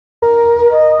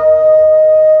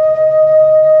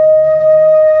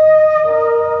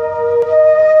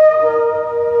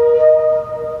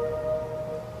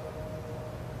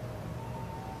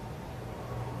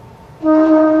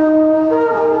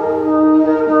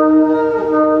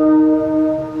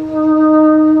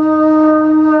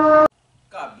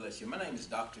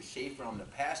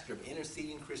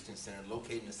Center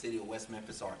located in the city of West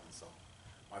Memphis, Arkansas.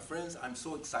 My friends, I'm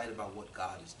so excited about what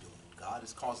God is doing. God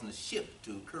is causing a shift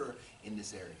to occur in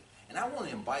this area. And I want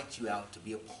to invite you out to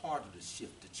be a part of the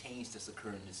shift, the change that's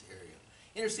occurring in this area.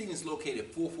 Interceding is located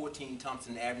at 414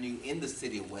 Thompson Avenue in the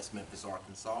city of West Memphis,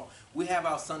 Arkansas. We have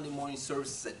our Sunday morning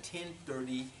services at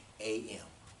 10:30 a.m.,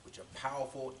 which are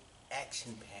powerful,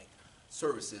 action-packed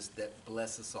services that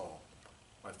bless us all.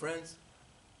 My friends,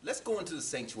 let's go into the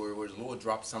sanctuary where the Lord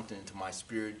dropped something into my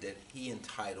spirit that He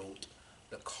entitled,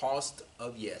 "The Cost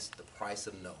of Yes, the Price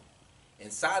of No."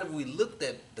 Inside of it, we looked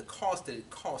at the cost that it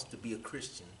costs to be a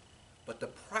Christian, but the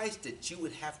price that you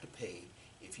would have to pay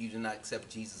if you do not accept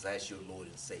Jesus as your Lord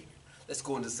and Savior. Let's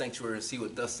go into the sanctuary and see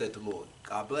what thus said the Lord.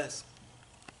 God bless.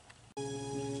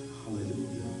 Hallelujah.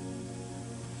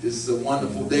 This is a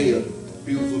wonderful day, a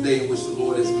beautiful day in which the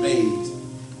Lord has made.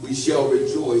 We shall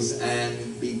rejoice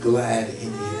and be glad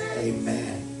in it.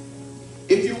 Amen.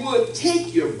 If you would,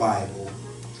 take your Bible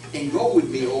and go with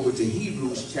me over to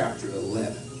Hebrews chapter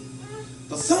 11.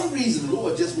 For some reason, the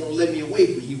Lord just won't let me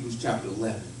away from Hebrews chapter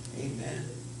 11. Amen.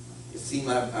 It seems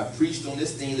I preached on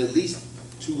this thing at least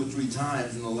 2 or 3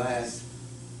 times in the last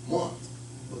month.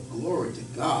 But glory to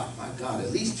God, my God,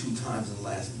 at least 2 times in the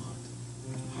last month.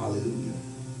 Hallelujah.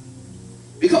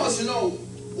 Because, you know,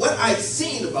 what I've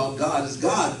seen about God is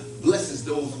God blesses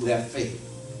those who have faith.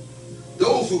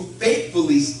 Those who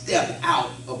faithfully step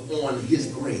out upon His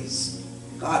grace.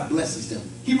 God blesses them.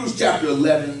 Hebrews chapter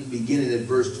 11, beginning at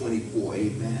verse 24.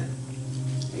 Amen.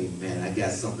 Amen. I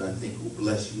got something I think will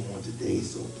bless you on today,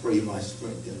 so pray my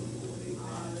strength in the Lord.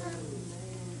 Amen.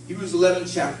 Hebrews 11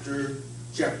 chapter,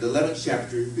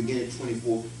 beginning at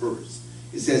 24th verse.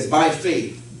 It says, by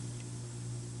faith.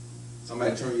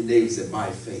 Somebody turn your neighbor and say,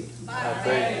 by faith. By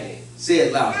faith. Say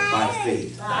it louder. By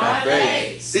faith. By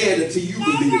faith. Say it until you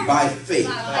believe it. By faith.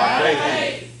 By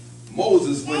faith.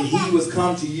 Moses, when he was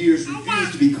come to years,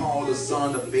 refused to be called the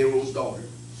son of Pharaoh's daughter,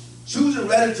 choosing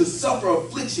rather to suffer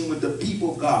affliction with the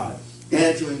people of God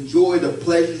than to enjoy the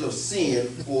pleasures of sin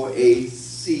for a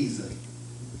season.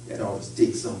 That ought to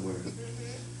stick somewhere.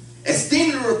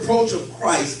 Esteeming the reproach of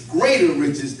Christ greater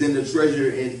riches than the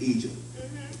treasure in Egypt.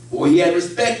 For he had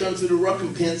respect unto the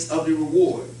recompense of the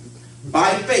reward.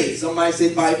 By faith, somebody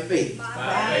say by faith.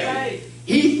 By faith.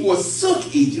 He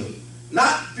forsook Egypt,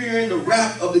 not fearing the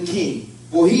wrath of the king,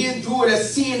 for he endured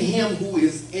as seeing him who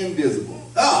is invisible.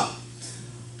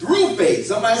 Through faith,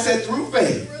 somebody said through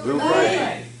faith. Through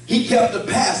faith. He kept the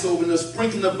Passover and the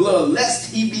sprinkling of blood,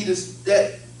 lest he be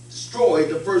destroyed,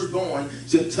 the firstborn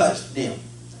should touch them.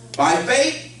 By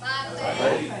faith. By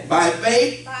faith. By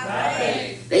faith. By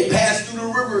faith. They passed through the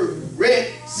river, Red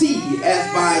Sea,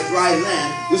 as by dry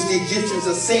land, which the Egyptians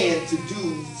are saying to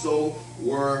do so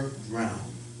were drowned.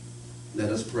 Let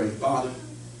us pray. Father,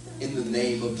 in the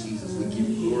name of Jesus, we give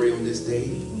you glory on this day.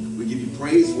 We give you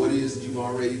praise for what it is you've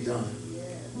already done.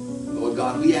 Lord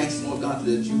God, we ask, Lord God,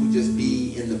 that you would just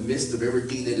be in the midst of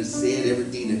everything that is said,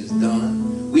 everything that is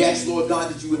done. We ask, Lord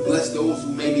God, that you would bless those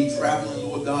who may be traveling,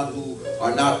 Lord God, who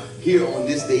are not here on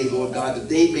this day, Lord God, that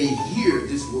they may hear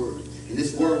this word. And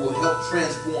this word will help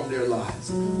transform their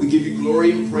lives. We give you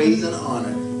glory and praise and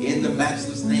honor. In the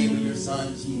matchless name of your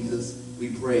Son, Jesus, we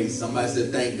pray. Somebody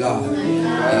said, thank God.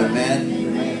 Amen.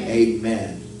 Amen.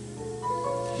 Amen.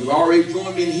 You already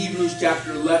joined me in Hebrews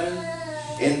chapter 11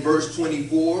 and verse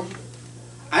 24.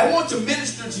 I want to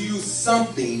minister to you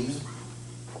something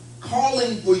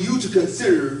calling for you to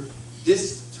consider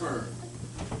this term.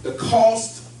 The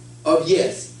cost of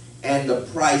yes and the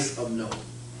price of no.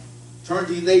 Turn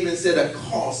to your neighbor and say the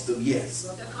cost of yes.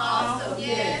 The cost of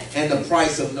yes. And the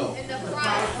price of no. And the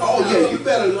price of Oh no. yeah, you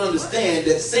better understand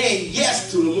that saying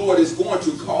yes to the Lord is going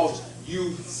to cost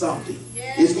you something.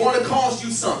 Yes. It's going to cost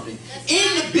you something.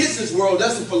 In the business world,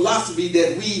 that's a philosophy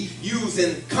that we use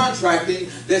in contracting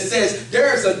that says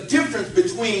there's a difference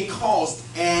between cost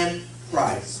and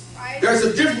price. There's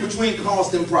a difference between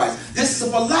cost and price. This is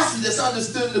a philosophy that's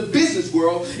understood in the business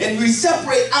world, and we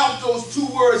separate out those two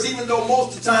words, even though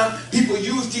most of the time people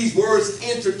use these words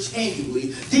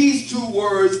interchangeably. These two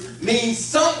words mean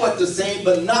somewhat the same,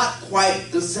 but not quite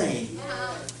the same.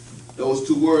 Those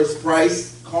two words,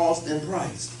 price, cost, and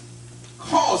price.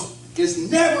 Cost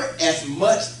is never as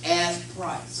much as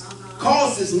price.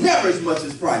 Cost is never as much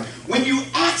as price. When you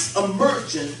ask a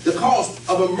merchant the cost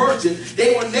of a merchant,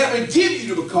 they will never give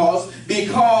you the cost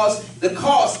because the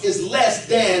cost is less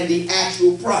than the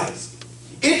actual price.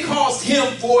 It cost him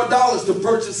 $4 to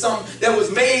purchase something that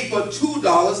was made for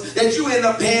 $2 that you end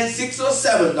up paying $6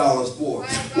 or $7 for.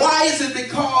 Why is it?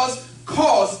 Because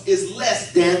cost is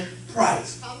less than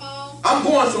price. I'm I'm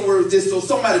going somewhere with this, so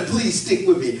somebody please stick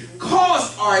with me.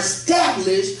 Costs are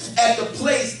established at the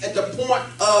place, at the point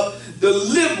of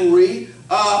delivery,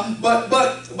 but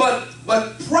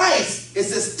price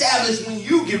is established when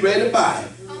you get ready to buy it.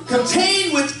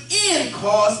 Contained within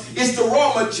cost is the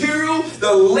raw material,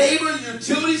 the labor,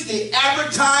 utilities, the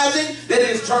advertising, that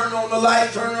is turning on the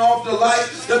lights, turning off the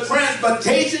lights, the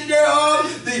transportation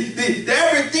thereof, the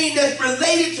everything that's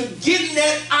related to getting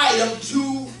that item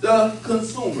to the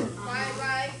consumer.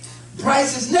 Right.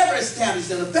 Price is never established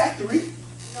in a factory.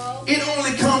 No. It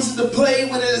only comes into play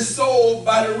when it is sold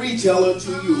by the retailer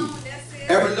to you. That's it.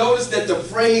 Ever notice that the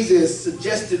phrase is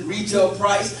suggested retail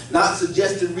price, not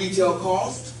suggested retail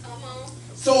cost?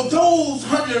 So those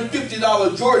 $150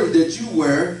 Jordans that you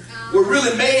wear were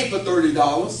really made for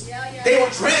 $30. They were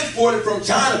transported from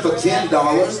China for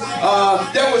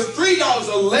 $10. There was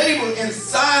 $3 of labor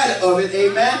inside of it,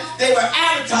 amen. They were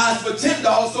advertised for $10,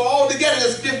 so altogether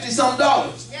that's $50-some.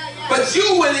 But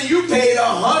you went and you paid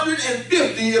 $150,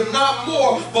 if not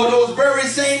more, for those very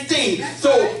same things.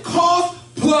 So cost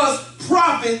plus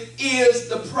profit is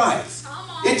the price.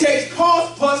 It takes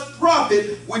cost plus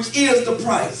profit, which is the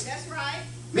price. That's right.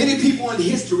 Many people in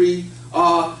history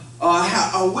are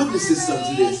witnesses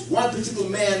to this. One particular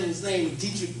man was named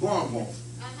Dietrich Bonhoeffer.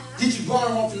 Dietrich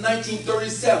Bonhoeffer in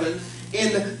 1937,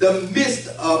 in the midst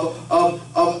of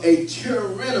a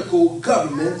tyrannical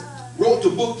government, wrote the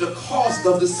book, The Cost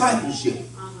of Discipleship.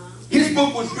 His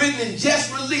book was written and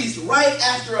just released right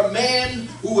after a man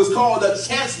who was called a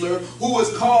chancellor, who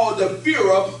was called the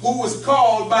Führer, who was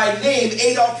called by name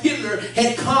Adolf Hitler,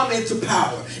 had come into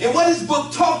power. And what his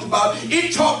book talked about,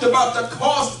 it talked about the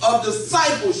cost of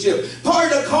discipleship.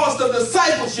 Part of the cost of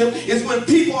discipleship is when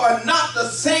people are not the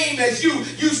same as you.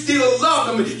 You still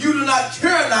love them. You do not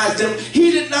tyrannize them.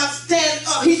 He did not stand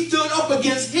up. He stood up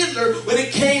against Hitler when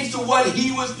it came to what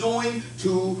he was doing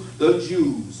to the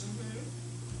Jews.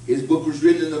 His book was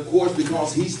written, of course,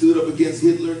 because he stood up against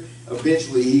Hitler.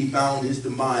 Eventually, he found his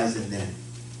demise in that.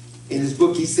 In his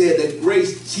book, he said that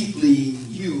grace cheaply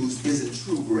used isn't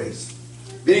true grace.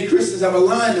 Many Christians have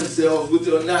aligned themselves with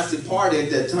the Nazi party at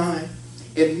that time,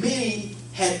 and many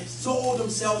had sold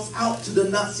themselves out to the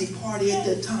Nazi party at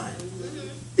that time.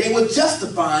 They were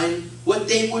justifying what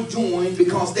they were doing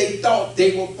because they thought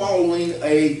they were following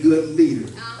a good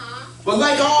leader. But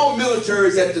like all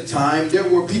militaries at the time, there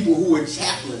were people who were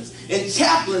chaplains. And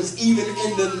chaplains, even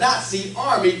in the Nazi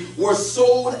army, were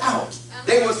sold out.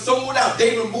 They were sold out.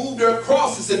 They removed their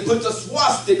crosses and put the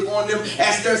swastika on them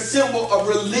as their symbol of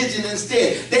religion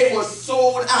instead. They were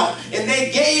sold out. And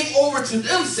they gave over to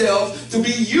themselves to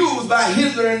be used by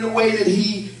Hitler in the way that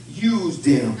he used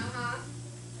them.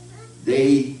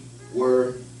 They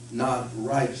were not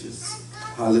righteous.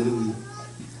 Hallelujah.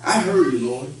 I heard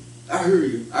you, Lord. I hear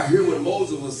you. I hear what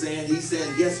Moses was saying. He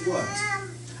said, guess what?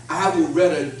 I would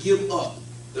rather give up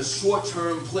the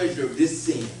short-term pleasure of this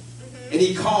sin. And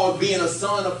he called being a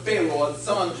son of Pharaoh, a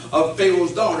son of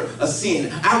Pharaoh's daughter, a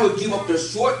sin. I would give up the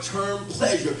short-term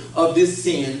pleasure of this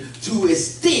sin to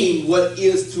esteem what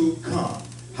is to come.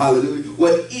 Hallelujah.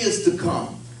 What is to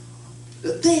come.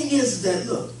 The thing is that,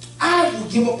 look, I will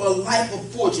give up a life of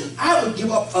fortune. I will give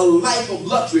up a life of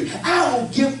luxury. I will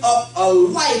give up a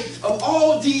life of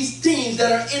all these things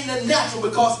that are in the natural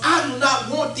because I do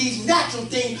not want these natural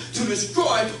things to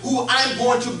destroy who I'm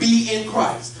going to be in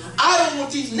Christ. I don't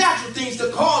want these natural things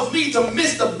to cause me to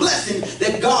miss the blessing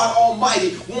that God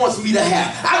Almighty wants me to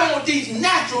have. I don't want these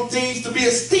natural things to be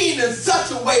esteemed in such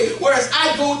a way whereas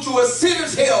I go to a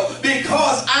sinner's hell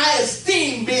because I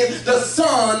esteem being the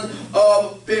son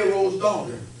of Pharaoh's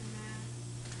daughter.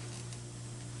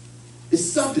 It's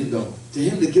something, though, to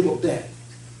him to give up that.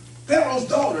 Pharaoh's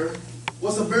daughter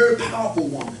was a very powerful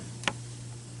woman,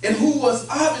 and who was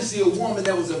obviously a woman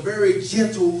that was a very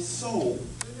gentle soul.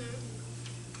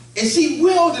 And she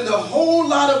wielded a whole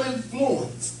lot of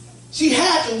influence. She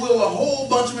had to wield a whole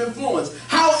bunch of influence.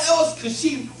 How else could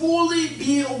she fully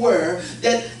be aware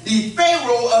that the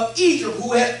Pharaoh of Egypt,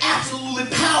 who had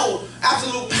absolute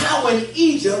power in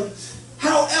Egypt,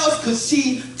 how else could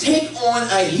she take on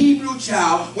a Hebrew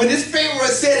child when this Pharaoh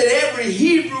said that every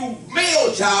Hebrew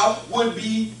male child would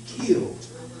be killed?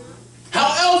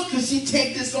 How else could she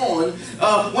take this on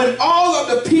when all of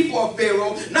the people of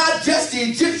Pharaoh, not just the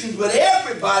Egyptians, but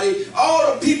everybody,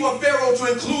 all the people of Pharaoh,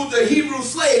 to include the Hebrew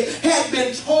slave, had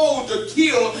been told to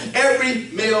kill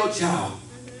every male child?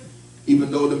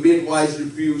 Even though the midwives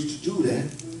refused to do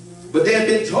that. But they had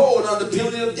been told under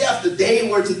penalty of death that they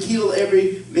were to kill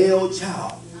every male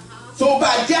child. So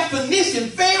by definition,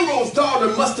 Pharaoh's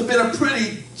daughter must have been a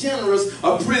pretty generous,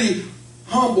 a pretty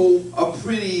humble, a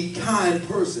pretty kind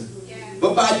person.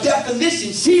 But by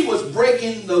definition, she was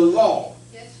breaking the law.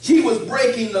 He was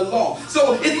breaking the law.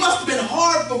 So it must have been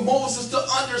hard for Moses to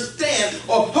understand,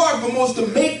 or hard for Moses to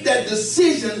make that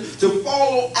decision to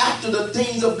follow after the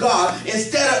things of God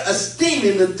instead of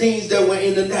esteeming the things that were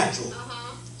in the natural.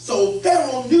 So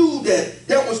Pharaoh knew that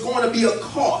there was going to be a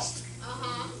cost.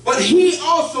 But he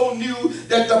also knew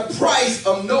that the price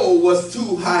of Noah was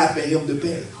too high for him to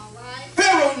pay.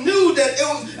 Pharaoh knew that it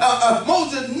was,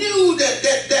 Moses knew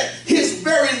that his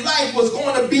very life was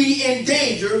going to be in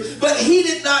danger, but he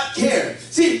did not care.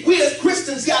 See, we as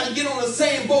Christians got to get on the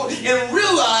same boat and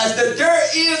realize that there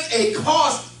is a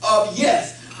cost of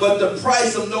yes, but the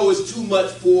price of no is too much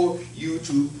for you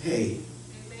to pay.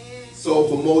 Amen. So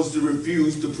for Moses to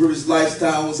refuse the previous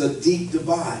lifestyle was a deep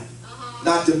divide.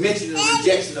 Not to mention the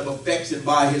rejection of affection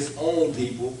by his own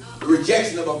people, the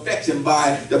rejection of affection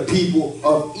by the people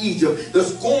of Egypt, the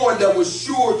scorn that was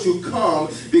sure to come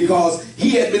because he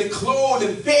had been clothed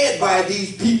and fed by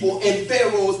these people in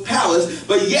Pharaoh's palace,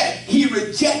 but yet he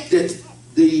rejected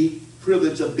the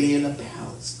privilege of being a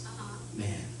palace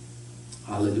man.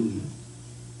 Hallelujah.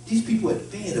 These people had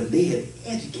fed him, they had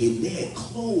educated him, they had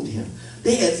clothed him,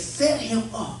 they had set him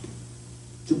up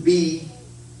to be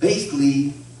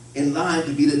basically in line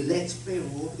to be the next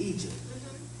Pharaoh of Egypt.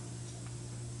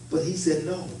 But he said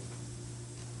no.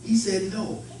 He said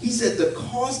no. He said the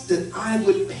cost that I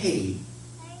would pay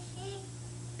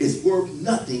is worth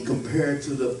nothing compared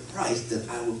to the price that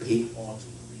I would pay ultimately.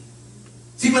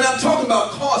 See, when I'm talking about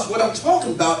cost, what I'm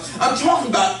talking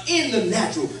about in the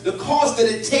natural. The cost that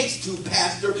it takes to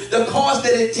pastor. The cost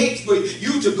that it takes for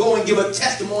you to go and give a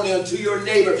testimony unto your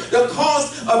neighbor. The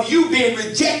cost of you being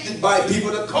rejected by people.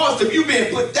 The cost of you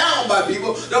being put down by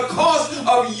people. The cost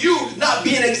of you not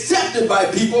being accepted by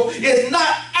people is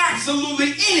not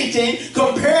absolutely anything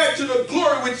compared to the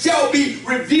glory which shall be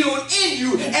revealed in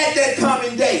you at that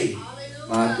coming day. Hallelujah.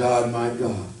 My God, my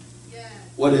God. Yeah.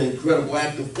 What an incredible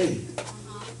act of faith.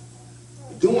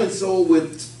 Doing so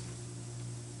would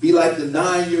be like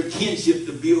denying your kinship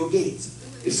to Bill Gates.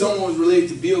 If someone was related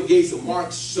to Bill Gates or Mark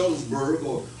Zuckerberg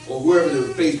or whoever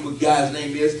the Facebook guy's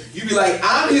name is, you'd be like,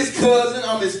 I'm his cousin,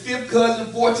 I'm his fifth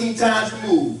cousin, 14 times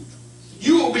removed.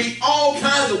 You will be all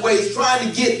kinds of ways trying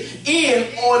to get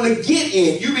in on the get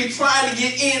in. You'll be trying to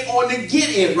get in on the get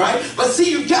in, right? But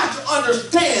see, you got to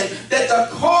understand that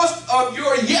the cost of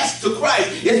your yes to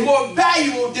Christ is more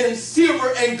valuable than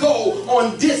silver and gold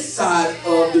on this side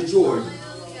of the Jordan.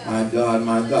 My God,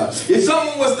 my God. If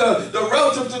someone was the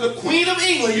relative to the Queen of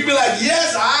England, you'd be like,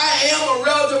 yes, I am a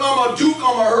relative. I'm a duke,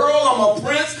 I'm a earl, I'm a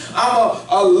prince, I'm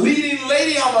a leading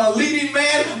lady, I'm a leading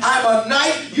man, I'm a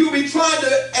knight. You'd be trying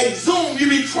to exhume, you'd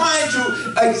be trying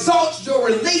to exalt your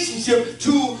relationship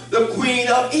to the Queen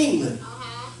of England.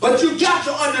 But you got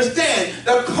to understand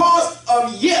the cost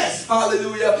of yes,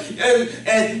 hallelujah,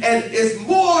 and is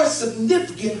more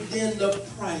significant than the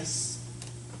price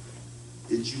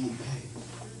that you pay.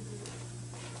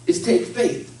 It takes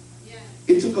faith.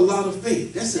 It took a lot of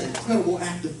faith. That's an incredible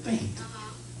act of faith.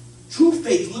 True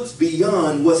faith looks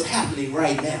beyond what's happening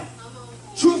right now.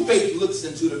 True faith looks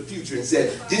into the future and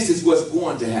says, this is what's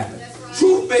going to happen.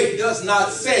 True faith does not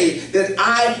say that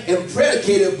I am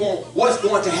predicated upon what's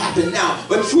going to happen now.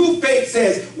 But true faith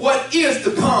says what is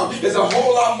to come is a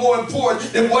whole lot more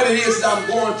important than what it is that I'm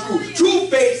going through. True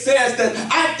faith says that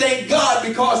I thank God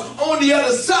because on the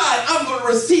other side I'm going to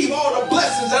receive all the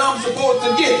blessings that I'm supposed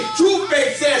to get. True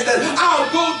faith says that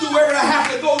I'll go through whatever I have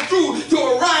to go through to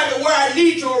arrive at where I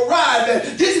need to arrive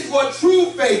at. This is what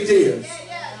true faith is.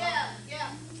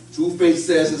 True faith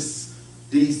says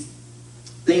these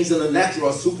things in the natural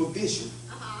are superficial.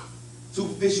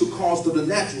 Superficial cost of the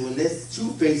natural. And that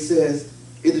true faith says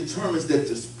it determines that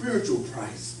the spiritual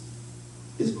price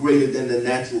is greater than the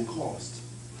natural cost.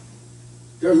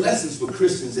 There are lessons for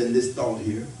Christians in this thought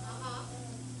here.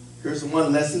 Here's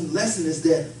one lesson. Lesson is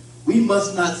that we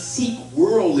must not seek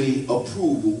worldly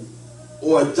approval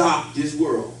or adopt this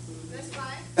world.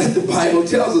 And the Bible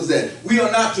tells us that we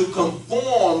are not to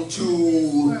conform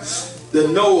to the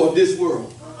know of this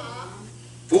world.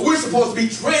 But we're supposed to be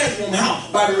transformed how?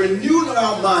 By the renewing of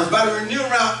our minds, by the renewing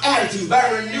of our attitudes, by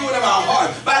the renewing of our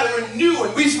hearts, by the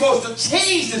renewing. We're supposed to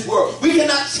change this world. We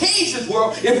cannot change this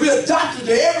world if we're adopted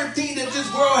to everything that this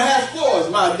world has for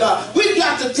us, my God. We've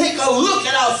got to take a look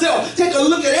at ourselves, take a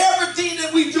look at everything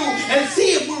that we do, and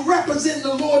see if we're representing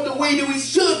the Lord the way that we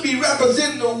should be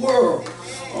representing the world.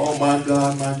 Oh, my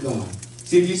God, my God.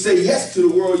 See, if you say yes to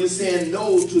the world, you're saying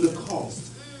no to the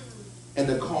cost and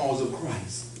the cause of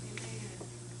Christ.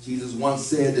 Jesus once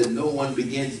said that no one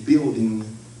begins building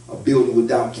a building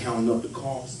without counting up the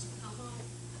cost.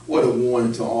 What a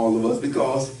warning to all of us,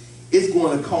 because it's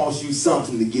going to cost you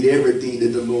something to get everything that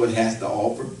the Lord has to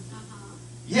offer.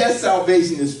 Yes,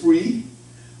 salvation is free,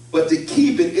 but to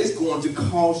keep it, it's going to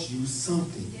cost you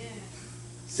something.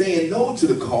 Saying no to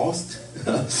the cost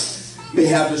may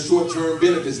have the short-term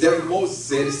benefits. That's what Moses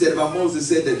said. It said about Moses,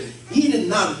 said that he did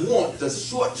not want the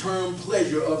short-term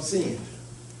pleasure of sin.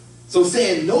 So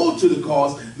saying no to the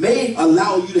cost may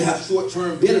allow you to have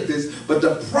short-term benefits, but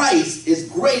the price is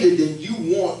greater than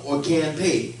you want or can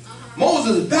pay.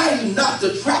 Moses valued not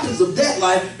the trappings of that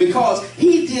life because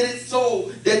he did it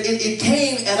so that it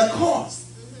came at a cost.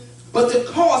 But the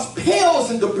cost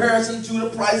pales in comparison to the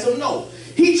price of no.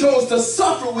 He chose to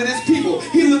suffer with his people.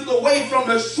 He looked away from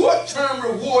the short-term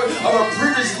reward of a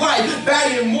privileged life,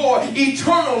 valuing more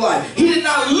eternal life. He did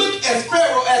not look at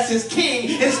Pharaoh as his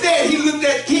king. Instead, he looked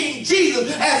at King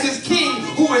Jesus as his king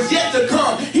who is yet to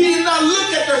come. He did not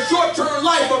look at the short-term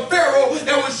life of Pharaoh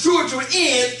that was sure to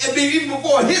end and be even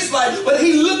before his life, but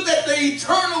he looked at the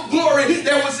eternal glory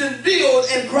that was revealed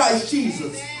in Christ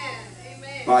Jesus.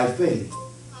 Amen. By faith.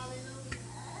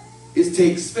 It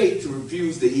takes faith to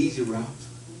refuse the easy route.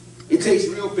 It takes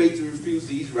real faith to refuse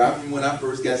the easy route. When I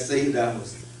first got saved, I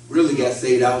was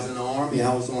in the army.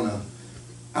 I was on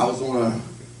a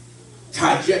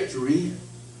trajectory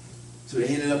to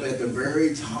ended up at the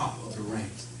very top of the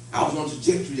ranks. I was on a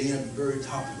trajectory to end up at the very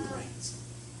top of the ranks.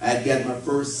 I had got my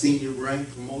first senior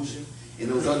rank promotion, and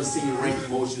those other senior rank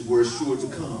promotions were sure to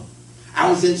come. I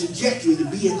was in trajectory to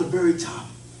be at the very top,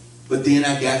 but then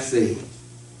I got saved.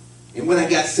 And when I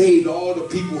got saved, all the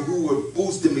people who were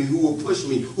boosting me, who were pushing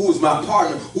me, who was my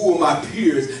partner, who were my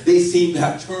peers, they seemed to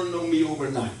have turned on me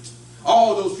overnight.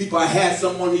 All those people, I had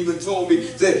someone even told me,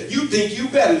 said, you think you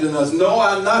better than us. No,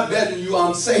 I'm not better than you.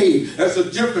 I'm saved. There's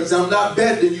a difference. I'm not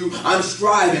better than you. I'm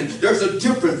striving. There's a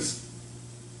difference.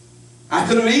 I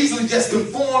could have easily just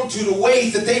conformed to the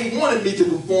ways that they wanted me to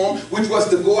conform, which was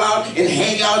to go out and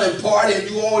hang out and party and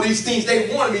do all these things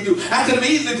they wanted me to do. I could have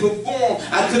easily conformed.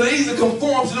 I could have easily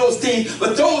conformed to those things,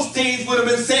 but those things would have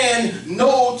been saying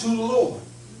no to the Lord.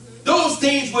 Those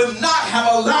things would not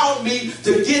have allowed me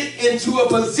to get into a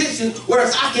position where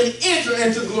I can enter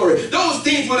into glory. Those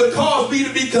things would have caused me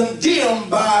to be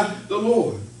condemned by the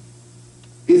Lord.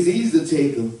 It's easy to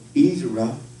take an easy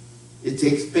route. It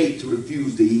takes faith to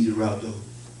refuse the easy route, though.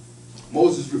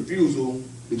 Moses' refusal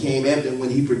became evident when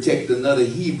he protected another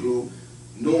Hebrew,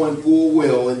 knowing full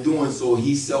well in doing so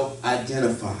he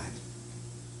self-identified.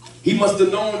 He must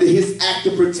have known that his act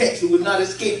of protection would not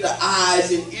escape the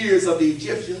eyes and ears of the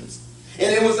Egyptians.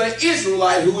 And it was an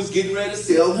Israelite who was getting ready to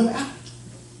sell him out.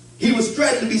 He was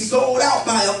threatened to be sold out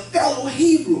by a fellow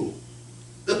Hebrew.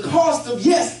 The cost of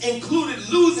yes included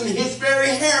losing his very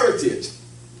heritage.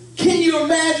 Can you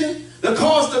imagine? The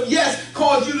cost of yes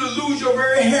caused you to lose your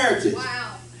very heritage.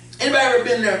 Wow. Anybody ever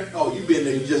been there? Oh, you've been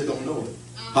there, you just don't know it.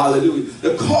 Hallelujah.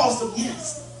 The cost of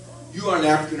yes. You are an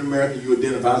African American, you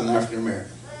identify as an African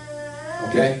American.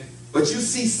 Okay? But you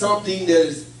see something that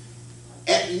is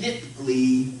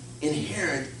ethnically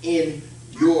inherent in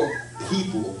your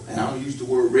people, and I don't use the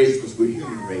word race because we're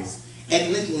human race,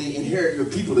 ethnically inherent in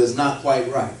your people that's not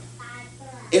quite right.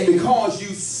 And because you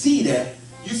see that,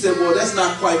 you say, well, that's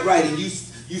not quite right, and you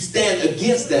stand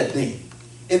against that thing.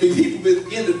 And the people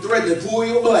begin to threaten to pull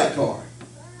your black card.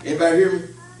 Anybody hear me?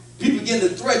 People begin to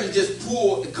threaten to just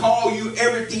call you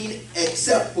everything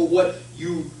except for what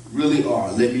you really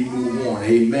are. Let me move on.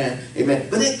 Amen. Amen.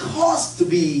 But it costs to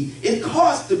be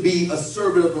a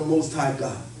servant of the Most High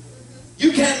God.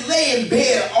 You can't lay in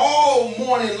bed all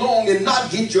morning long and not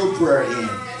get your prayer in.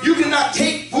 You cannot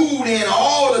take food in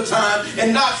all the time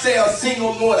and not say a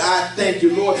single, Lord, I thank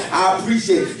you, Lord, I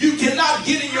appreciate it. You cannot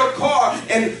get in your car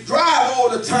and drive all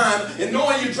the time and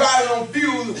knowing you're driving on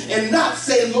fuel and not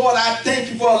say, Lord, I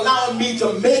thank you for allowing me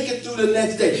to make it through the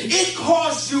next day. It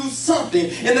costs you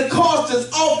something, and the cost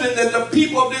is often that the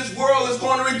people of this world is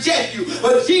going to reject you.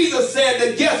 But Jesus said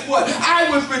that, guess what? I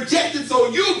was rejected, so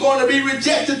you're going to be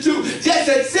rejected too. Just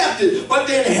accept it. But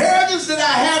the inheritance that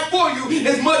I have for you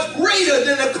is much greater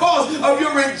than the cost of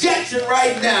your rejection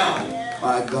right now.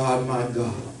 My God, my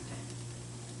God.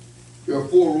 There are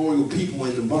 4 royal people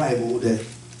in the Bible that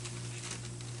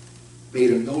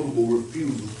made a notable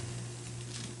refusal.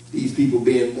 These people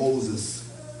being Moses,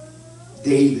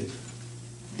 David,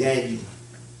 Daniel,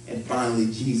 and finally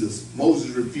Jesus. Moses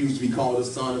refused to be called the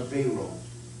son of Pharaoh.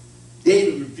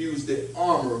 David refused the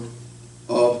armor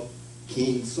of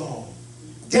King Saul.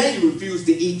 Daniel refused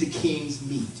to eat the king's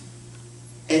meat.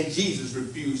 And Jesus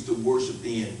refused to worship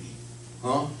the enemy.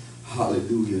 Huh?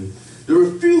 Hallelujah. The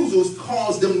refusals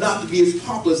caused them not to be as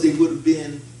popular as they would have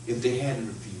been if they hadn't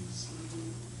refused.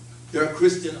 There are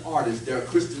Christian artists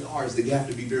that have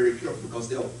to be very careful because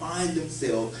they'll find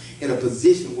themselves in a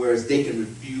position where they can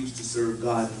refuse to serve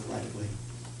God in the right way.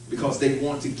 because they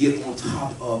want to get on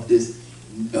top of this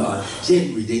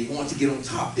genre. They want to get on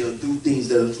top. They'll do things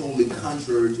that are totally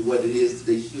contrary to what it is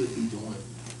that they should be doing.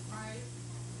 Right.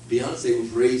 Beyonce was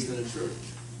raised in a church.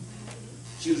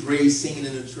 She was raised singing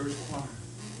in a church choir.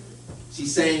 She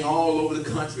sang all over the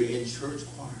country in church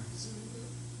choirs.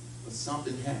 But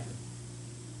something happened.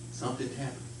 Something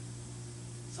happened.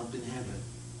 Something happened.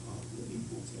 Oh, let me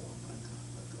move on.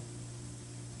 My God.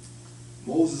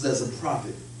 Moses, as a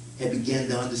prophet, had begun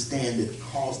to understand that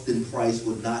cost and price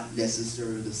were not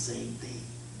necessarily the same thing.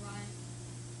 Right.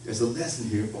 There's a lesson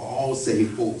here for all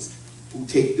saved folks who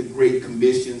take the Great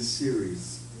Commission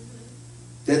serious.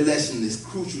 That lesson is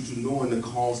crucial to knowing the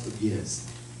cost of yes.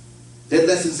 That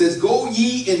lesson says, go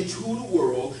ye into the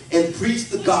world and preach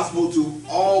the gospel to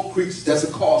all creatures. There's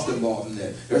a cost involved in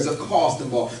that. There's a cost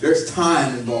involved. There's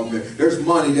time involved in there. There's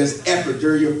money. There's effort.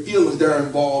 There are your feelings that are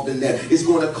involved in that. It's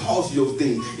going to cost you those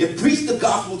things. And preach the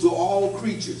gospel to all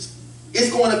creatures. It's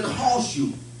going to cost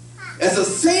you. As a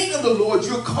saint of the Lord,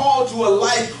 you're called to a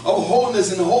life of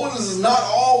holiness. And holiness is not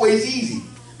always easy.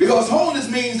 Because holiness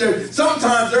means that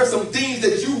sometimes there are some things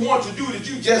that you want to do that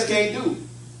you just can't do.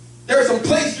 There's some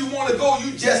place you want to go,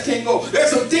 you just can't go. There's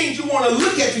some things you want to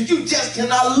look at that you just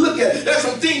cannot look at. There's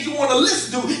some things you want to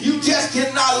listen to, you just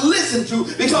cannot listen to,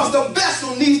 because the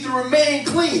vessel needs to remain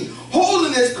clean.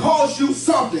 Holiness costs you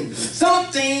something.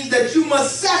 Some things that you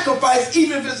must sacrifice,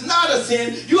 even if it's not a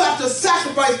sin. You have to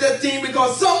sacrifice that thing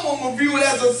because someone will view it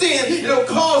as a sin. It'll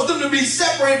cause them to be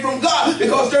separated from God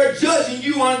because they're judging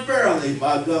you unfairly.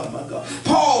 My God, my God.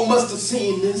 Paul must have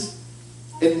seen this.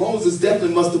 And Moses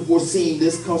definitely must have foreseen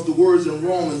this, because the words in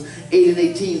Romans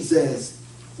 8:18 says,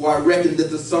 for I reckon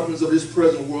that the sufferings of this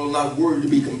present world are not worthy to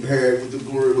be compared with the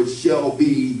glory which shall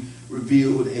be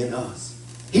revealed in us.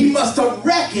 He must have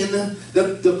reckoned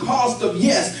the cost of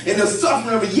yes, and the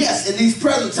suffering of a yes in these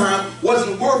present time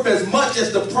wasn't worth as much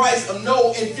as the price of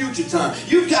no in future time.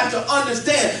 You've got to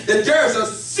understand that there's a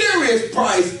serious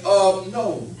price of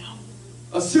no.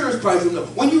 A serious price of no.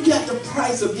 When you got the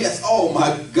price of yes, oh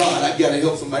my God, I got to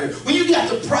help somebody. When you got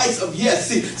the price of yes,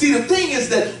 see the thing is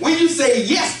that when you say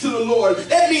yes to the Lord,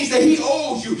 that means that He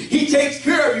owes you. He takes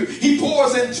care of you. He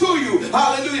pours into you.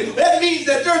 Hallelujah. That means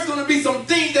that there's going to be some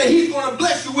things that He's going to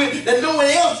bless you with that no one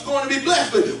else is going to be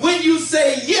blessed with. When you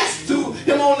say yes to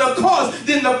Him on the cross,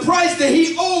 then the price that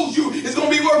He owes you is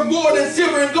going to be worth more than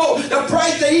silver and gold. The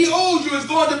price that He owes you is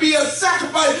going to be a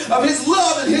sacrifice of His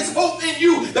love and His hope in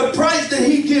you. The price that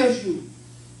He gives you.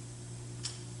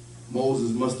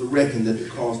 Moses must have reckoned that the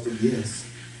cost of yes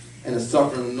and the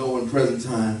suffering of no in present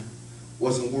time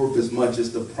wasn't worth as much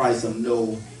as the price of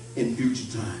no in future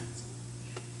times.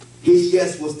 His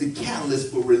yes was the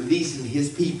catalyst for releasing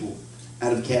His people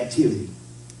out of captivity.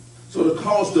 So the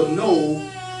cost of no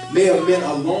may have meant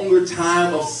a longer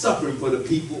time of suffering for the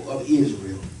people of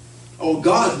Israel. Oh,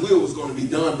 God's will was going to be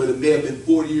done, but it may have been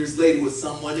 40 years later with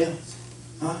someone else.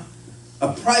 Huh?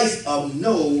 A price of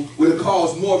no would have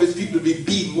caused more of His people to be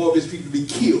beaten, more of His people to be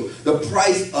killed. The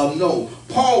price of no.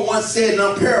 Paul once said, and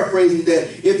I'm paraphrasing,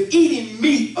 that if eating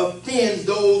meat offends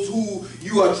those who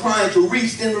you are trying to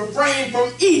reach, then refrain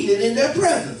from eating it in their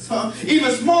presence.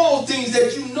 Even small things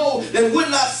that you know that would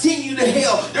not send you to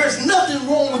hell. There's nothing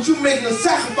wrong with you making a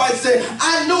sacrifice. Say,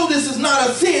 I know this is not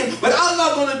a sin, but I'm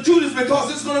not going to do this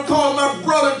because it's going to cause my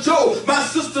brother Joe, my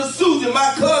sister Susan,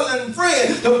 my cousin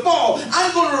Fred to fall.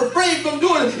 I'm going to refrain from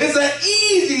doing it.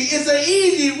 It's an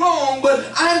easy wrong, but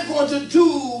I'm going to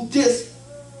do this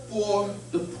for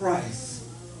the price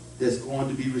that's going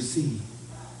to be received.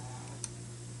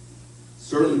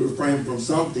 Certainly refrain from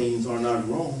some things are not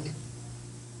wrong,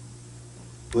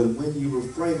 but when you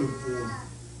refrain for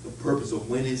the purpose of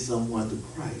winning someone to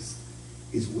Christ,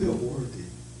 it's well worth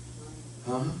it.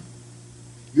 Huh?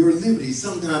 Your liberty,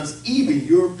 sometimes even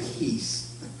your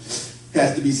peace,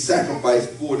 has to be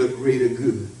sacrificed for the greater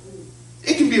good.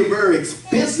 It can be a very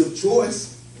expensive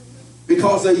choice,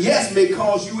 because a yes may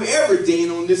cost you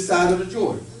everything on this side of the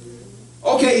Jordan.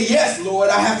 Okay, yes,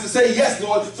 Lord, I have to say yes,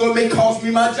 Lord, so it may cost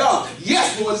me my job.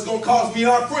 Yes, Lord, it's going to cost me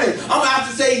our friends. I'm going to have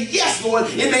to say yes, Lord,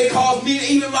 it may cost me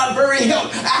even my very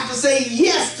health. I have to say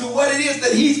yes to what it is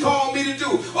that He's called me to do.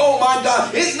 Oh, my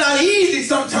God, it's not easy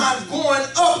sometimes going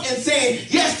up and saying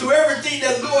yes to everything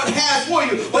that Lord has for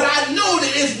you, but I know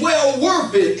that it's well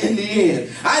worth it in the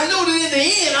end. I know that in the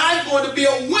end, I'm going to be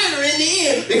a winner in the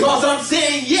end because I'm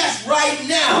saying yes right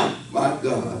now. My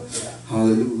God,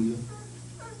 hallelujah.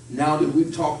 Now that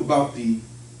we've talked about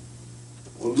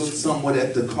or looked somewhat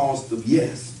at the cost of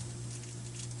yes,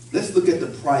 let's look at the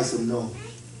price of no.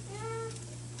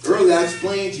 Earlier I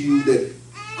explained to you that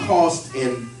cost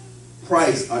and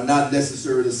price are not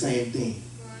necessarily the same thing.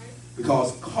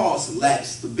 because cost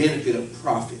lacks the benefit of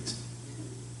profit.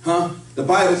 The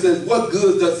Bible says, what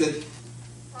good does it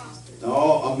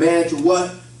a man to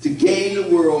what? To gain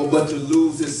the world but to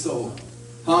lose his soul.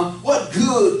 What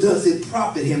good does it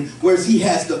profit him, whereas he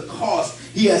has the cost,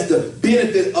 he has the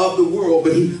benefit of the world,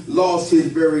 but he lost his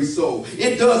very soul?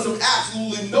 It does him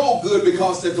absolutely no good,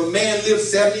 because if a man lives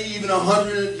 70, even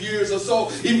 100 years or so,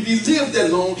 if he lives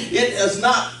that long,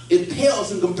 it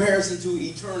pales in comparison to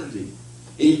eternity.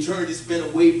 Eternity spent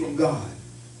away from God.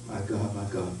 My God, my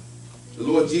God. The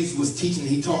Lord Jesus was teaching,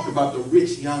 he talked about the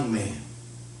rich young man.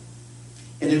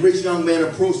 And the rich young man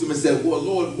approached him and said, well,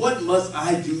 Lord, what must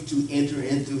I do to enter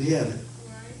into heaven?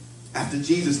 After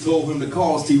Jesus told him the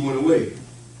cost, he went away.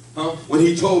 When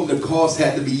he told him the cost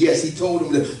had to be yes, he told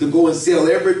him to go and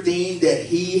sell everything that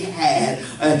he had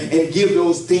and give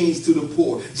those things to the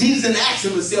poor. Jesus didn't ask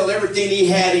him to sell everything he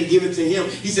had and give it to him.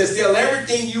 He said, sell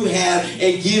everything you have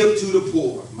and give to the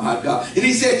poor. My God. And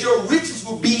he said, your riches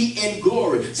will be in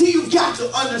glory. See, you've got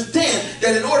to understand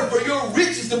that in order for your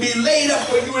riches to be laid up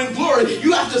for you in glory,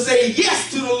 you have to say yes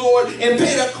to the Lord and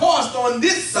pay the cost on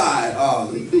this side.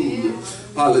 Hallelujah.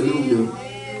 Hallelujah.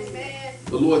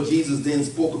 The Lord Jesus then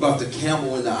spoke about the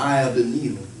camel in the eye of the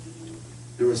needle.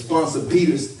 The response of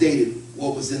Peter stated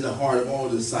what was in the heart of all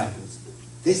the disciples.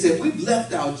 They said, we've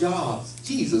left our jobs.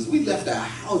 Jesus, we left our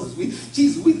houses. We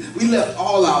left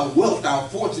all our wealth, our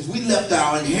fortunes. We left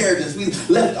our inheritance. We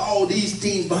left all these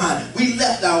things behind. We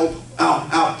left our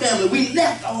family. We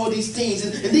left all these things.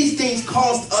 And these things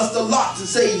cost us a lot to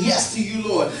say yes to you,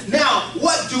 Lord. Now,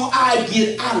 what do I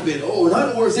get out of it? Oh, in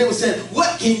other words, they were saying,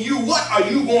 what are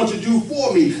you going to do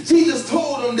for me? Jesus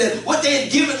told them that what they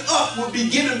had given up would be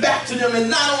given back to them, and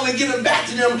not only given back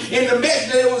to them in the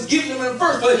measure that it was given them in the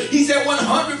first place. He said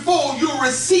 100-fold you'll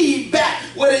receive back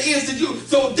what it is to do.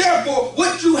 So therefore,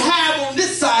 what you have on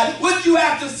this side, what you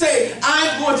have to say,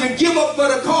 I'm going to give up for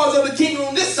the cause of the kingdom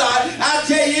on this side, I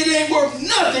tell you, it ain't worth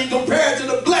nothing compared to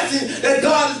the blessing that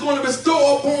God is going to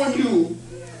bestow upon you.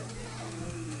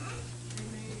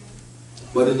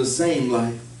 But in the same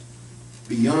light,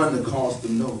 beyond the cost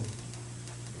of no,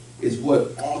 is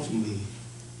what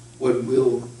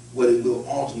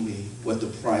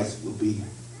the price will be.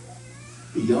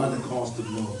 Beyond the cost of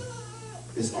no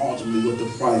is ultimately what the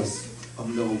price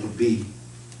of no would be.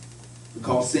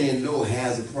 Because saying no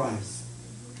has a price.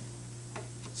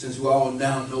 Since we all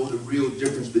now know the real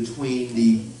difference between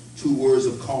the two words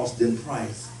of cost and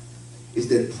price, is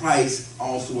that price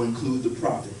also includes the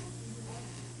profit.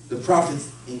 The profit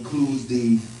includes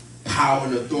the power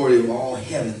and authority of all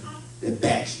heaven that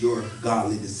backs your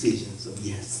godly decisions of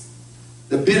yes.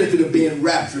 The benefit of being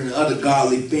raptured and other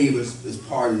godly favors is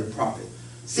part of the profit.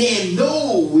 Saying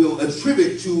no will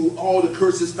attribute to all the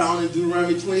curses found in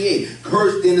Deuteronomy 28.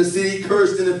 Cursed in the city,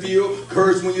 cursed in the field,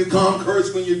 cursed when you come,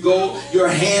 cursed when you go. Your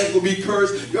hands will be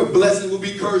cursed. Your blessings will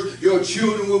be cursed. Your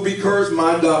children will be cursed.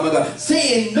 My God, my God.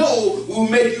 Saying no will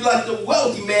make you like the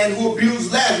wealthy man who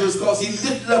abused Lazarus because he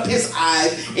lifted up his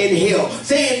eyes in hell.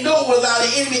 Saying no will allow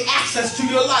the enemy access to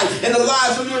your life and the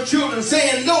lives of your children.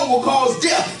 Saying no will cause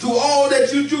death to all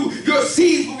that you do. Your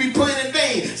seeds will be planted in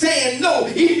vain. Saying no,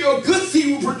 even your good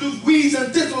seed will produce weeds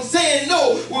and thistles. Saying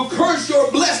no will curse your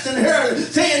blessed inheritance.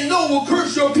 Saying no will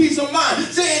curse your peace of mind.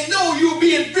 Saying no, you'll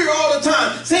be in fear all the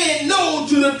time. Saying no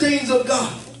to the things of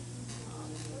God.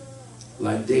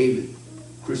 Like David,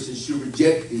 Christians should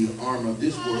reject the armor of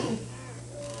this world,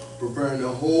 preferring the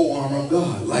whole armor of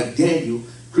God. Like Daniel,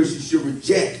 Christians should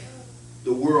reject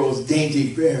the world's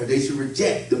dainty fare. They should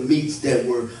reject the meats that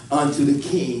were unto the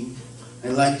king.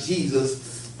 And like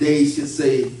Jesus, they should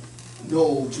say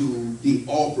no to the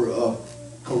offer of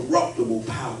corruptible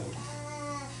power.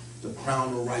 The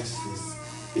crown of righteousness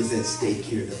is at stake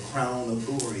here. The crown of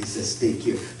glory is at stake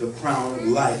here. The crown of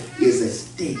life is at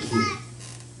stake here.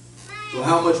 So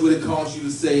how much would it cost you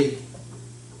to say,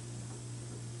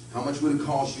 how much would it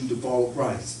cost you to follow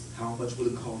Christ? How much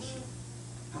would it cost you?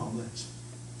 How much?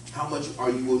 How much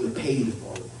are you willing to pay to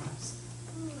follow Christ?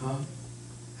 Huh?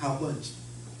 How much?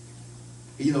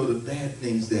 You know, the bad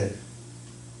things that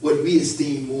what we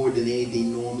esteem more than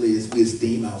anything normally is we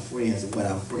esteem our friends and what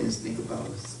our friends think about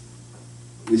us.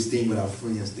 We esteem what our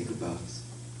friends think about us.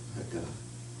 My God.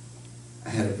 I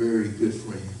had a very good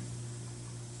friend.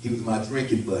 He was my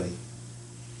drinking buddy.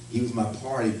 He was my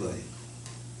party buddy.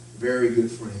 Very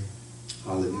good friend.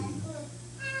 Hallelujah.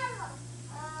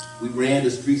 We ran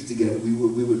the streets together. We were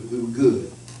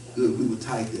good. Good. We were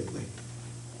tight that way.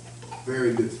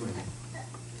 Very good friend.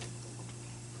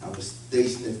 I was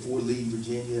stationed at Fort Lee,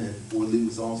 Virginia, and Fort Lee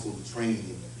was also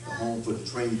the home for the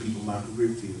training people in my career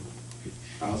field.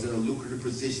 I was in a lucrative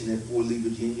position at Fort Lee,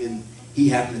 Virginia, and he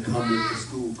happened to come to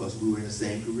school because we were in the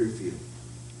same career field.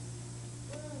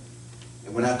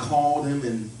 And when I called him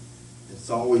and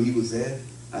saw where he was at,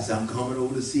 I said, I'm coming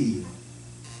over to see you.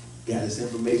 Got his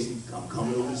information, I'm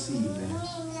coming over to see you, man.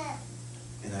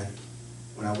 And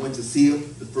when I went to see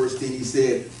him, the first thing he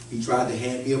said, he tried to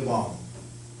hand me a bottle.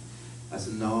 I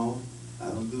said, no, I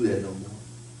don't do that no more.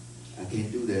 I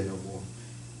can't do that no more.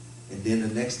 And then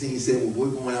the next thing he said, well,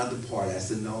 we're going out to party. I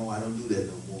said, no, I don't do that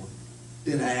no more.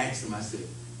 Then I asked him, I said,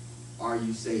 are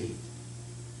you saved?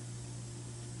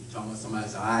 You're talking about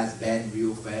somebody's eyes batting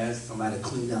real fast, somebody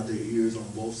cleaned out their ears on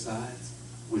both sides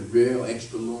with real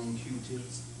extra long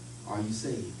Q-tips. Are you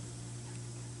saved?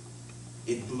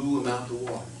 It blew him out the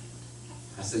water.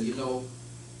 I said, you know,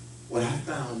 what I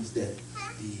found is that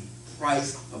the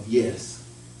price of yes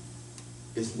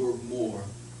is worth more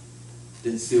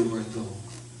than silver and gold.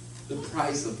 The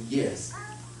price of yes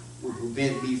will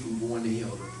prevent me from going to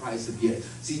hell. The price of yes.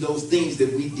 See, those things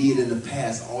that we did in the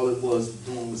past, all it was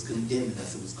doing was condemning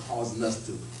us. It was causing us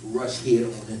to rush head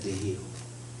on into hell.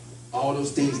 All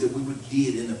those things that we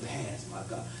did in the past, my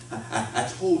God. I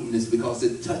told him this because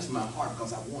it touched my heart,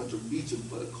 because I wanted to reach him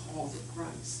for the cause of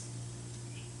Christ.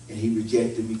 And he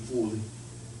rejected me fully.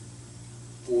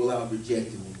 Full out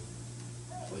rejected me.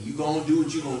 Well, you going to do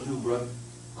what you're going to do, brother.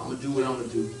 I'm going to do what I'm going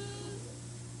to do.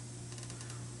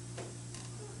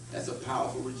 That's a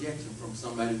powerful rejection from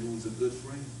somebody who's a good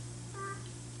friend.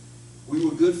 We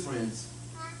were good friends.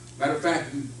 Matter of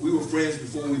fact, we were friends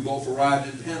before we both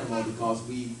arrived in Panama, because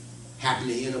we happened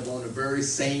to end up on the very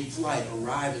same flight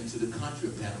arriving to the country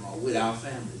of Panama with our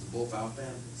families, both our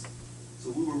families.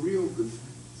 So we were real good friends.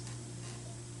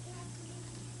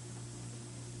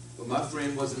 But my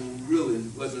friend wasn't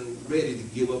ready to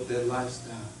give up that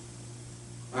lifestyle.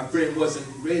 My friend wasn't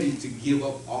ready to give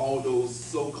up all those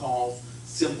so-called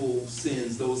simple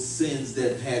sins, those sins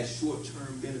that had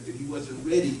short-term benefit. He wasn't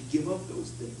ready to give up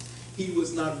those things. He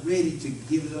was not ready to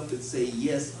give it up and say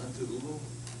yes unto the Lord.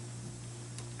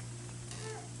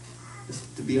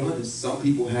 To be honest, some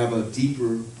people have a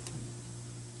deeper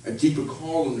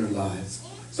call in their lives.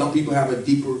 Some people have a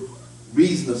deeper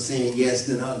reason of saying yes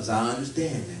than others. I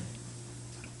understand that.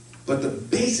 But the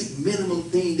basic minimum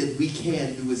thing that we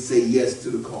can do is say yes to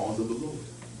the cause of the Lord.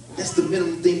 That's the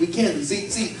minimum thing we can do.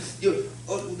 See,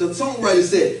 the songwriter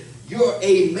said, your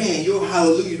amen, your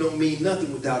hallelujah don't mean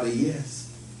nothing without a yes.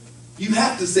 You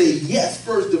have to say yes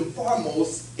first and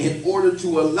foremost in order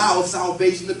to allow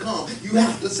salvation to come. You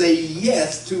have to say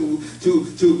yes to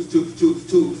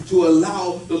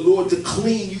allow the Lord to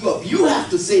clean you up. You have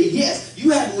to say yes.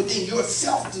 You have it within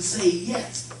yourself to say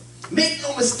yes. Make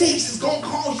no mistakes, it's going to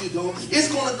cause you, though.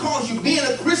 It's going to cause you. Being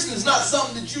a Christian is not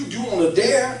something that you do on a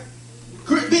dare.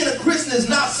 Being a Christian is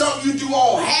not something you do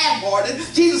all half-hearted.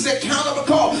 Jesus said, count up a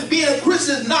call. Being a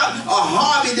Christian is not a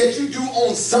hobby that you do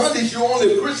on Sundays. You're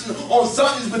only a Christian on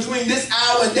Sundays between this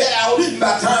hour and that hour. And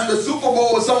by the time the Super Bowl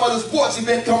or some other sports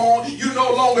event come on, you're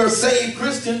no longer a saved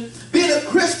Christian. Being a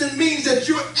Christian means that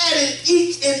you're at it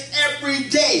each and every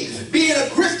day. Being a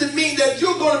Christian means that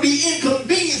you're going to be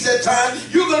inconvenienced at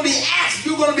times. You're going to be asked.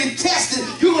 You're going to be tested.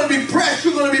 You're going to be pressed.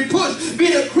 You're going to be pushed.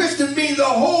 Being a Christian means a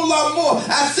whole lot more.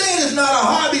 I said it's not a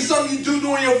hobby, something you do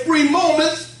during your free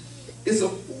moments. It's a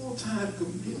full-time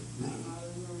commitment.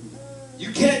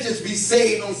 You can't just be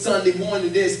saved on Sunday morning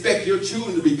and then expect your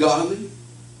children to be godly.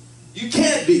 You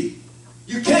can't be.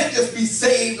 You can't just be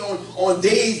saved on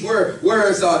days where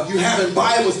you're having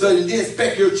Bible study and then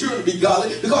expect your children to be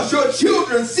godly, because your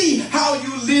children see how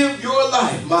you live your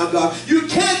life, my God. You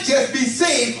can't just be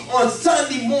saved on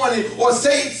Sunday morning or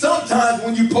saved sometimes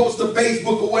when you post to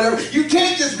Facebook or whatever. You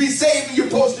can't just be saved when you're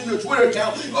posting your Twitter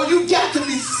account. Or you got to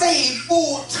be saved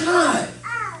full time.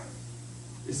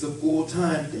 It's a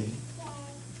full-time thing.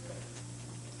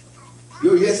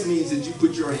 Your yes means that you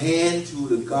put your hand to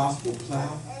the gospel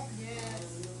plow.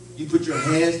 You put your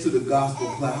hands to the gospel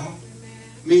plow.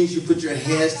 Means you put your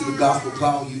hands to the gospel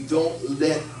plow and you don't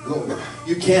let go.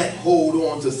 You can't hold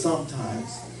on to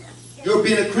sometimes. Your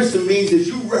being a Christian means that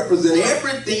you represent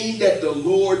everything that the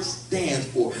Lord stands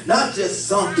for. Not just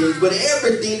some things, but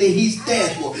everything that He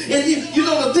stands for. And you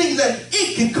know the things that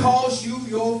it can cost you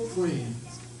your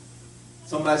friends.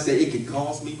 Somebody say, it can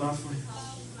cost me my friends.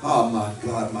 Oh my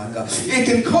God, my God. It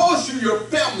can cost you your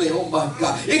family, oh my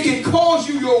God. It can cost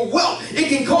you your wealth. It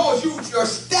can cost you your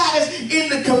status in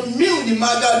the community,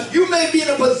 my God. You may be in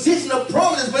a position of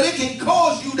prominence, but it can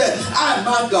cause you that.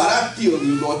 My God, I feel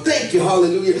you, Lord. Thank you,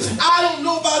 hallelujah. I don't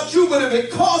know about you, but if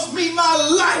it costs me my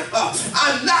life,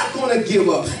 I'm not going to give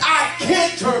up. I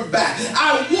can't turn back.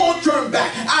 I won't turn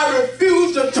back. I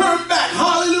refuse to turn back.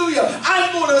 Hallelujah.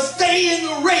 I'm going to stay in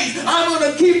the race. I'm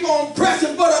going to keep on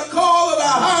pressing for the call of the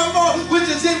high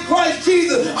Christ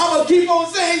Jesus. I'm going to keep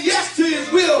on saying yes to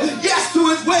his will, yes to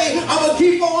his way. I'm going to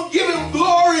keep on giving him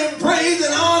glory and praise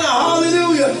and honor.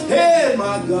 Hallelujah. Hey,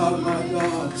 my God, my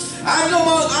God. I know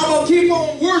I'm going to keep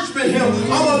on worshiping him.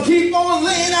 I'm going to keep on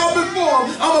laying out before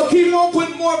him. I'm going to keep on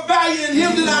putting more value in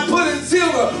him than I put in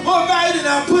silver, more value than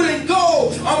I put in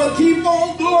gold. I'm going to keep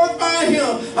on glorifying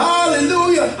him.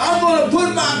 Hallelujah. I'm going to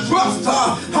put my trust,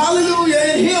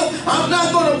 hallelujah, in him. I'm not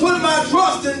going to put my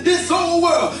trust in this old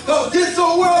world, because this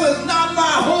old world is not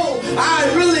my home.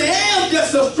 I really am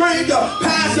just a stranger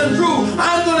passing through.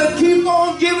 I'm going to keep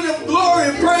on giving him glory,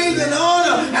 praise, and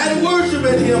honor, and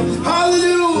worshiping him.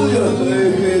 Hallelujah.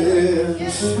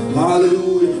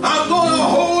 Hallelujah. I'm going to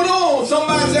hold on.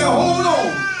 Somebody say, hold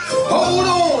on. Hold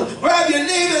on. Grab your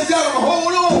neighbor and tell them,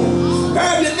 hold on.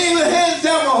 Grab your neighbor's hand and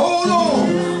tell them, hold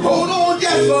on. Hold on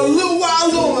just for a little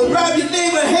while longer. Grab your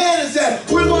neighbor's hand and say,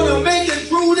 we're going to make it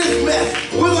through this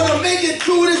mess. We're going to make it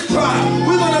through this trial.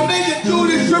 We're going to make it through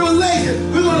this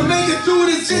tribulation. We're going to make it through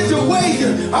this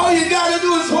situation. All you got to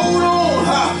do is hold on.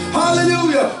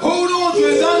 Hallelujah. Hold on to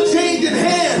his unchanging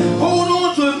hand. Hold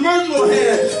on to his merciful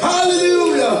hand.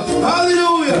 Hallelujah.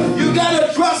 Hallelujah. You got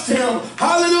to trust him.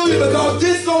 Hallelujah. Because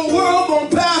this old world going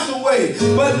to pass away.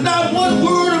 But not one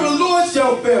word of the Lord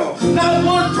shall fail. Not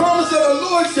one promise of the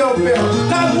Lord shall fail.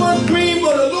 Not one dream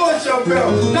of the Lord shall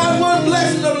fail. Not one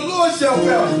blessing of the Lord shall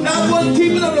fail. Not one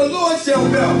keeping of the Lord shall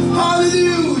fail.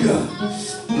 Hallelujah.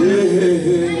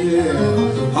 Yeah.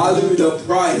 Hallelujah. The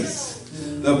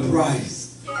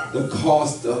price, the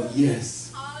cost of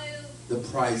yes, the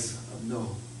price of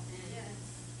no,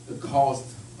 the cost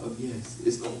of yes.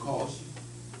 It's going to cost you.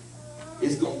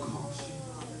 It's going to cost you.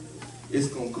 It's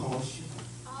going to cost you.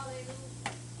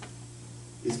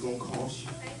 It's going to cost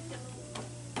you.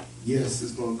 Yes,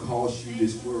 it's going to cost you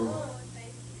this world.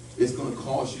 It's going to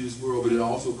cost you this world, but it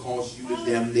also costs you the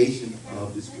damnation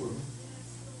of this world.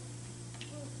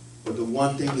 But the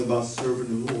one thing about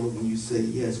serving the Lord, when you say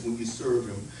yes, when you serve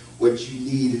him, what you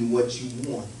need and what you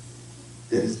want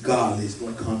that is godly is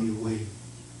going to come your way.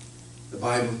 The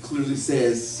Bible clearly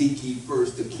says, seek ye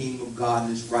first the kingdom of God and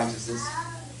his righteousness,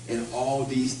 and all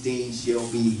these things shall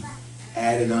be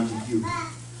added unto you.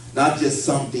 Not just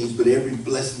some things, but every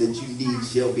blessing that you need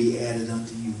shall be added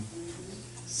unto you.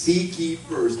 Seek ye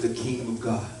first the kingdom of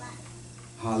God.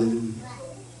 Hallelujah.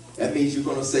 That means you're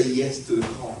going to say yes to the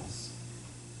cause.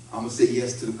 I'm going to say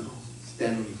yes to the cause.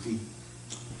 Stand on your feet.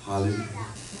 Hallelujah.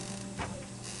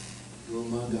 Oh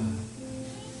my God.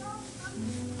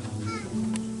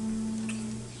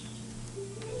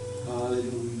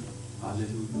 Hallelujah.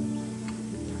 Hallelujah.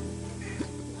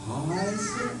 Hallelujah. I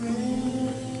surrender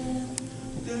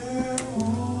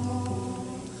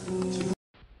all to.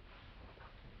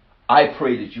 I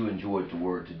pray that you enjoyed the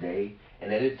word today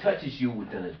and that it touches you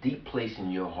within a deep place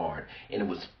in your heart and it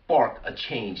will spark a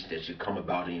change that should come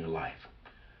about in your life.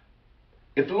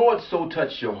 If the Lord so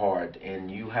touched your heart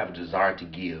and you have a desire to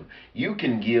give, you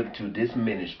can give to this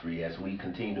ministry as we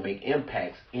continue to make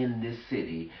impacts in this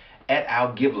city at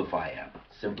our Givelify app.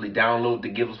 Simply download the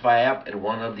Givelify app at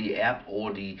one of the app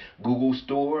or the Google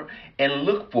store and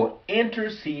look for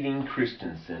Interceding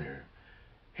Christian Center.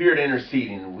 Here at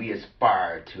Interceding, we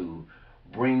aspire to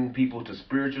bring people to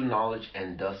spiritual knowledge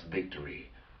and thus victory.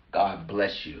 God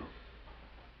bless you.